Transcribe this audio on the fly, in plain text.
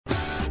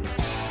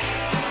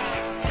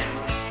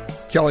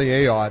Kelly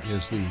Ayotte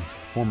is the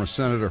former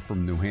senator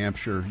from New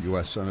Hampshire,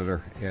 U.S.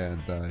 senator,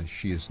 and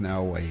she is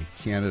now a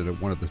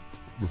candidate, one of the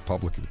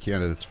Republican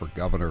candidates for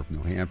governor of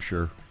New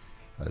Hampshire.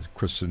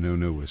 Chris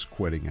Sununu is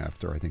quitting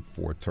after, I think,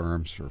 4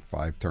 terms or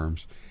 5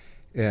 terms,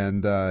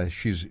 and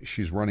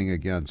she's running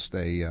against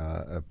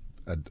a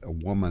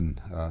woman,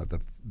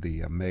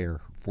 the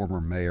mayor, former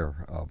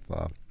mayor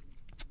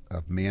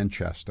of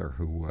Manchester,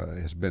 who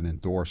has been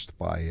endorsed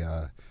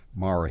by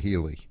Maura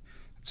Healey.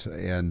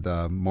 And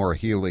Maura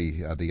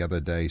Healey the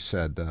other day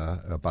said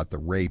about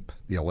the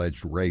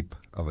alleged rape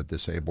of a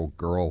disabled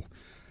girl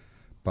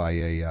by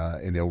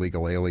an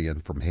illegal alien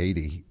from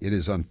Haiti. It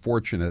is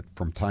unfortunate.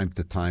 From time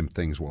to time,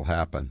 things will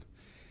happen.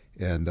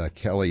 And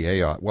Kelly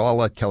Ayotte, well, I'll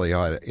let Kelly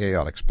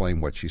Ayotte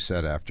explain what she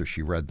said after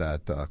she read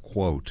that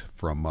quote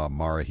from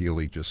Maura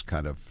Healey, just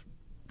kind of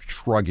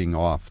shrugging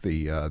off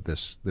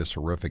this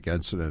horrific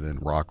incident in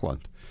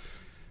Rockland.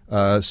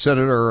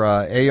 Senator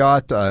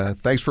Ayotte,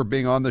 thanks for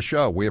being on the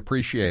show. We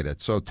appreciate it.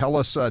 So tell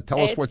us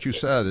what you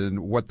said and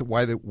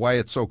why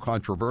it's so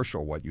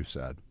controversial what you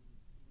said.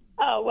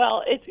 Oh,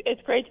 well,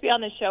 it's great to be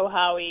on the show,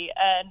 Howie.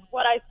 And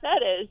what I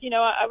said is,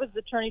 I was the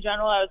Attorney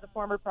General, I was a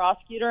former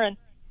prosecutor, and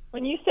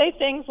when you say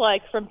things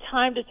like from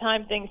time to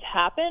time things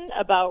happen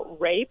about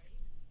rape,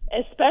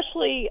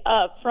 especially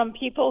from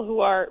people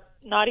who are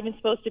not even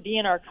supposed to be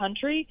in our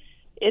country,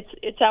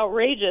 it's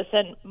outrageous.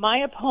 And my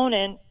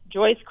opponent,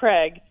 Joyce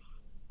Craig,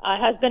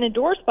 has been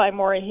endorsed by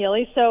Maura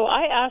Healey. So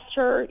I asked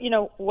her,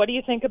 what do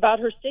you think about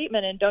her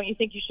statement? And don't you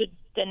think you should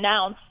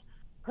denounce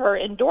her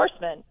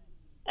endorsement?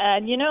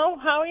 And,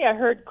 Howie, I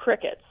heard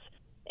crickets.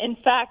 In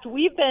fact,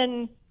 we've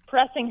been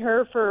pressing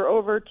her for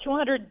over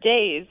 200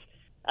 days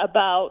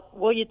about,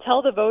 will you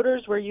tell the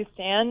voters where you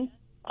stand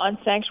on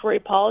sanctuary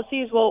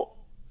policies? Well,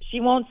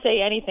 she won't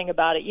say anything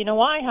about it. You know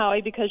why,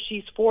 Howie? Because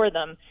she's for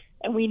them.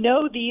 And we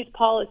know these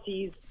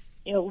policies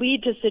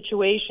lead to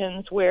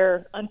situations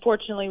where,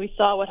 unfortunately, we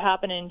saw what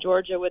happened in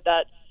Georgia with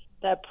that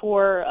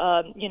poor,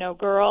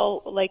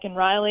 girl, Laken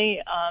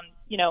Riley.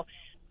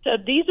 So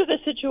these are the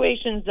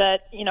situations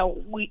that,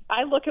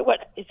 I look at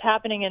what is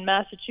happening in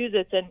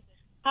Massachusetts, and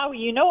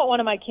Howie, what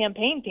one of my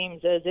campaign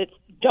themes is? It's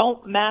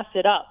don't mass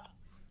it up.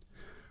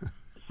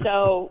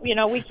 So,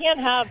 we can't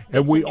have...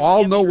 And we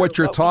all know what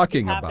you're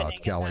talking about,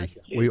 Kelly.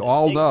 We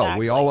all know. Exactly.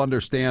 We all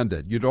understand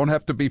it. You don't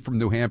have to be from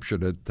New Hampshire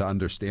to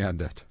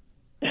understand it.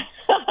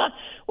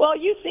 Well,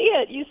 you see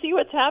it. You see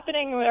what's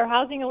happening. They're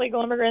housing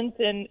illegal immigrants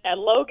at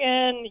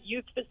Logan,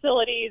 youth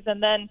facilities,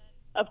 and then,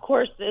 of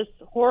course, this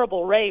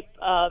horrible rape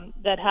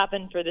that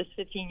happened for this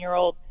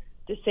 15-year-old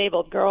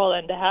disabled girl,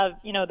 and to have,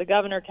 the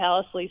governor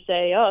callously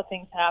say, oh,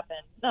 things happen.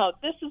 No,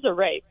 this is a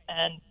rape.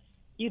 And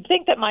you'd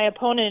think that my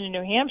opponent in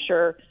New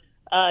Hampshire,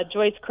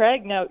 Joyce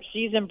Craig,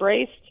 she's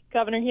embraced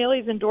Governor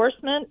Healey's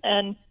endorsement,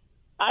 and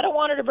I don't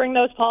want her to bring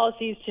those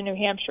policies to New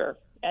Hampshire.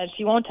 And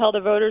she won't tell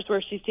the voters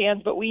where she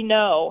stands, but we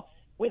know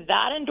with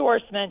that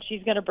endorsement,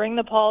 she's going to bring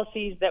the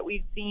policies that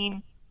we've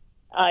seen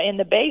in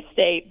the Bay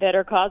State that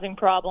are causing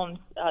problems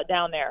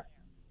down there.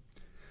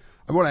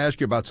 I want to ask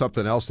you about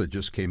something else that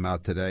just came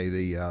out today.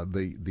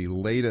 The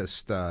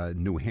latest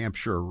New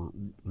Hampshire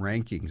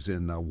rankings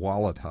in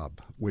Wallet Hub,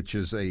 which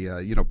is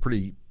a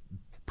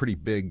pretty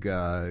big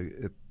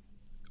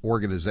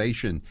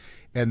organization,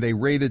 and they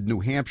rated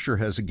New Hampshire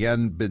has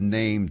again been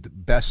named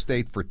best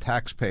state for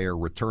taxpayer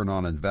return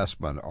on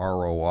investment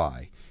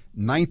 (ROI).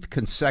 9th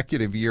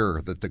consecutive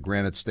year that the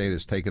Granite State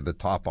has taken the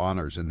top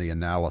honors in the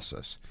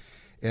analysis.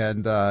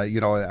 And,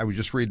 I was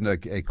just reading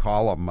a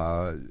column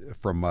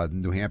from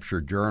New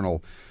Hampshire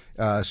Journal.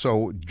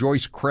 So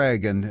Joyce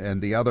Craig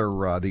and the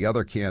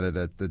other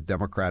candidate, the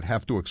Democrat,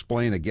 have to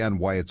explain again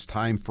why it's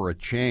time for a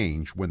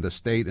change when the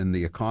state and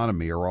the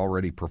economy are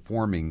already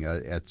performing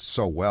at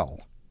so well.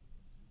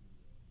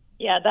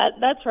 Yeah,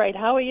 that's right.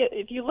 Howie,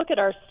 if you look at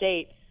our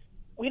state,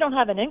 we don't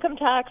have an income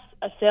tax,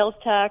 a sales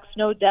tax,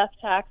 no death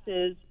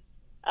taxes.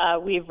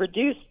 We've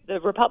reduced, the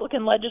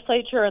Republican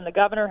legislature and the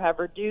governor have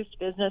reduced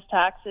business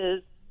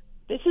taxes.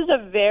 This is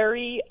a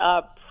very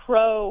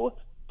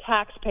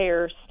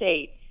pro-taxpayer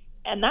state.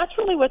 And that's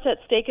really what's at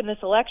stake in this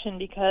election,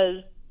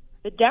 because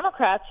the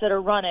Democrats that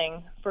are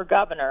running for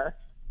governor,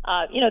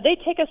 they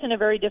take us in a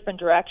very different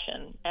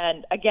direction.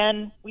 And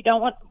again, we don't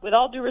want, with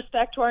all due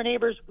respect to our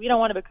neighbors, we don't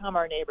want to become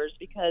our neighbors,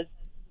 because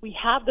we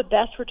have the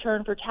best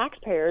return for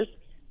taxpayers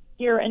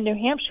here in New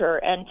Hampshire.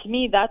 And to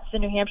me, that's the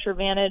New Hampshire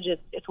advantage.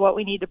 It's what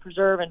we need to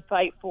preserve and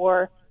fight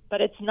for.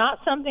 But it's not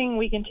something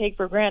we can take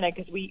for granted,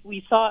 because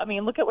we saw,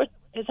 look at what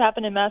has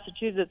happened in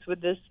Massachusetts with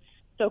this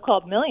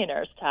so-called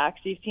millionaires tax.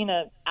 You've seen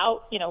an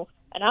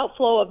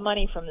outflow of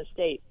money from the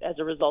state as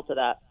a result of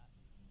that.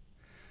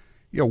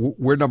 Yeah,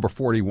 we're number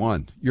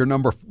 41. You're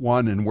number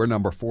 1 and we're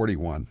number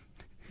 41.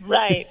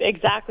 Right,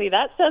 exactly.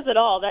 That says it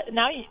all. That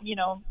now,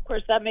 of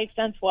course, that makes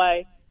sense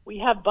why we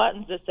have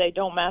buttons that say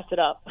don't mass it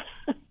up.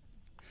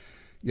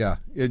 Yeah,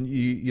 and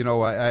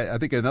I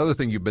think another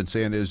thing you've been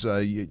saying is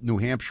New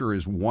Hampshire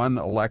is one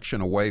election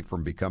away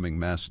from becoming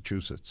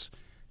Massachusetts.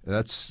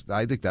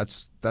 I think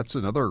that's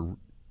another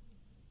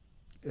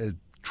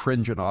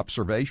stringent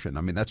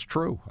observation. That's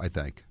true, I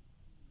think.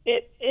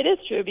 It it is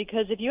true,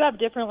 because if you have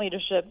different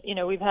leadership,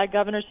 we've had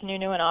Governor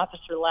Sununu in office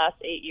for the last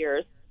 8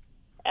 years.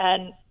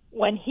 And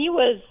when he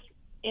was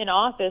in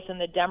office and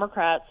the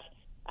Democrats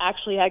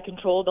actually had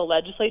control of the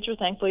legislature,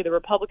 thankfully the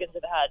Republicans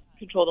have had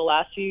control the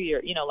last few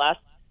years, last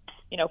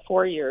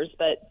 4 years.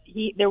 But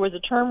there was a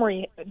term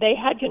where they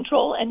had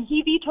control, and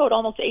he vetoed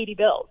almost 80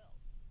 bills.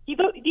 He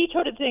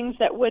vetoed things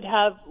that would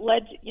have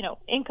led,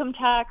 income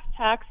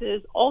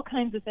taxes, all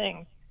kinds of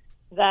things,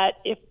 that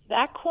if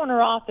that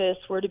corner office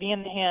were to be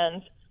in the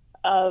hands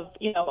of,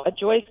 a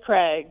Joyce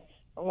Craig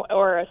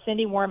or a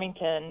Cindy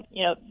Warmington,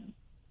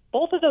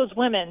 both of those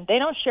women, they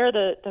don't share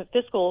the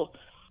fiscal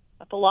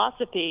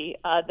philosophy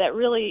that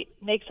really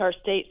makes our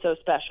state so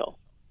special.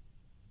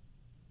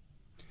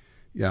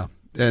 Yeah.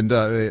 And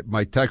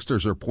my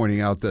texters are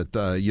pointing out that,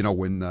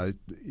 when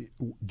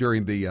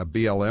during the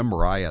BLM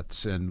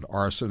riots and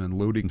arson and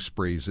looting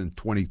sprees in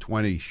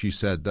 2020, she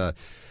said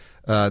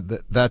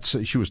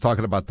she was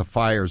talking about the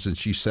fires, and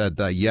she said,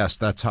 yes,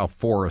 that's how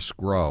forests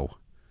grow.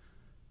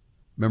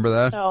 Remember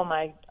that?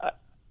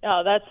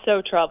 Oh, that's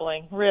so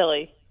troubling,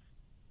 really.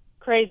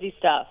 Crazy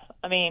stuff.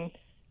 I mean,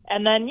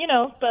 and then,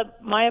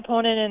 but my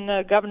opponent in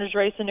the governor's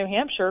race in New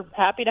Hampshire,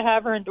 happy to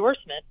have her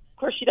endorsement. Of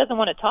course, she doesn't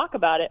want to talk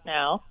about it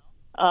now.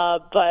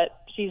 But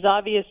she's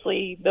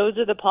obviously, those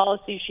are the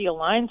policies she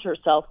aligns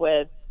herself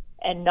with,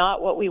 and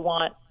not what we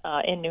want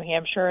in New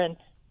Hampshire. And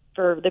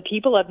for the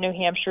people of New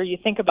Hampshire, you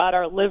think about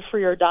our live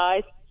free or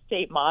die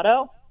state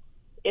motto,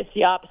 it's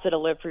the opposite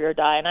of live free or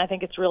die. And I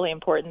think it's really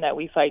important that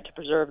we fight to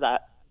preserve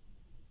that.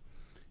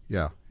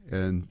 Yeah,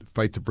 and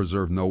fight to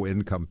preserve no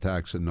income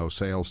tax and no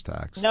sales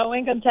tax. No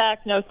income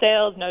tax, no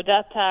sales, no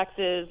death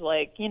taxes.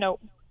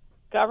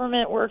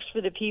 Government works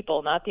for the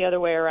people, not the other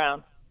way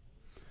around.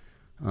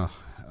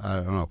 I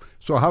don't know.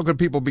 So how can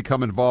people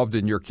become involved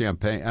in your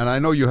campaign? And I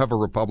know you have a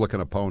Republican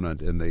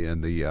opponent in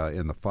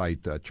the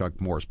fight, Chuck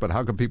Morse. But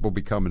how can people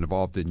become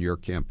involved in your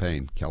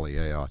campaign, Kelly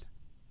Ayotte?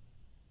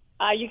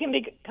 You can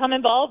become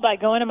involved by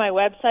going to my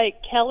website,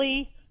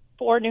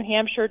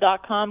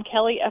 kellyfornewhampshire.com,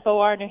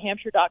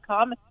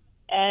 kellyfornewhampshire.com.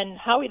 And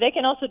Howie, they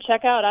can also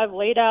check out, I've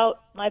laid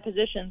out my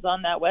positions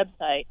on that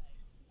website.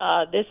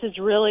 This is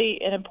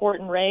really an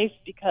important race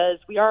because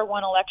we are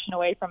one election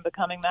away from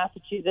becoming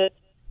Massachusetts.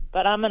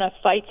 But I'm going to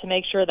fight to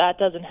make sure that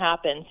doesn't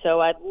happen. So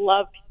I'd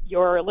love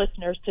your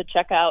listeners to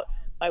check out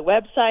my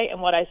website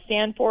and what I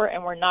stand for,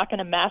 and we're not going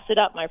to mass it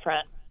up, my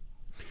friend.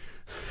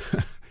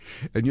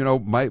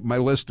 And, my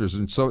listeners,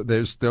 and so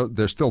they're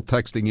still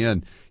texting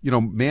in,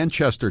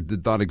 Manchester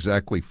did not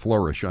exactly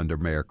flourish under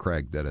Mayor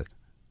Craig, did it?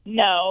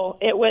 No,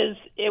 it was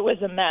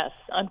a mess,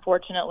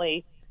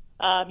 unfortunately.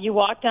 You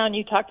walk down,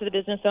 you talk to the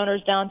business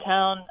owners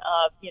downtown,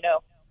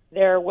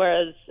 there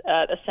was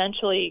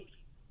essentially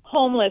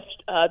homeless,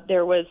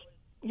 there was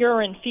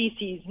urine,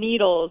 feces,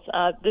 needles.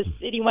 The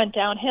city went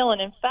downhill,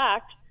 and in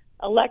fact,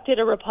 elected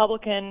a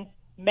Republican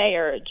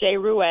mayor, Jay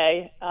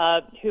Ruhe,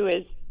 who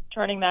is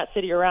turning that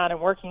city around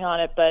and working on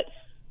it. But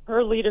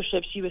her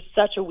leadership, she was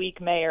such a weak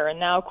mayor, and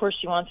now, of course,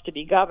 she wants to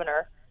be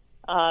governor,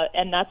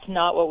 and that's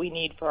not what we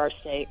need for our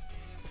state.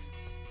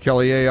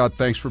 Kelly Ayotte,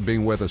 thanks for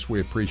being with us. We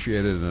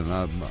appreciate it, and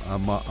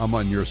I'm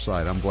on your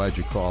side. I'm glad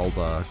you called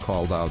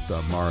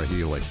out Mara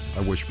Healey. I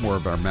wish more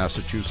of our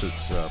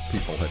Massachusetts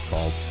people had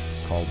called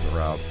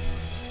her out.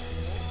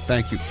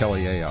 Thank you,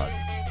 Kelly Ayotte.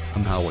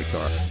 I'm Howie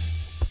Carr.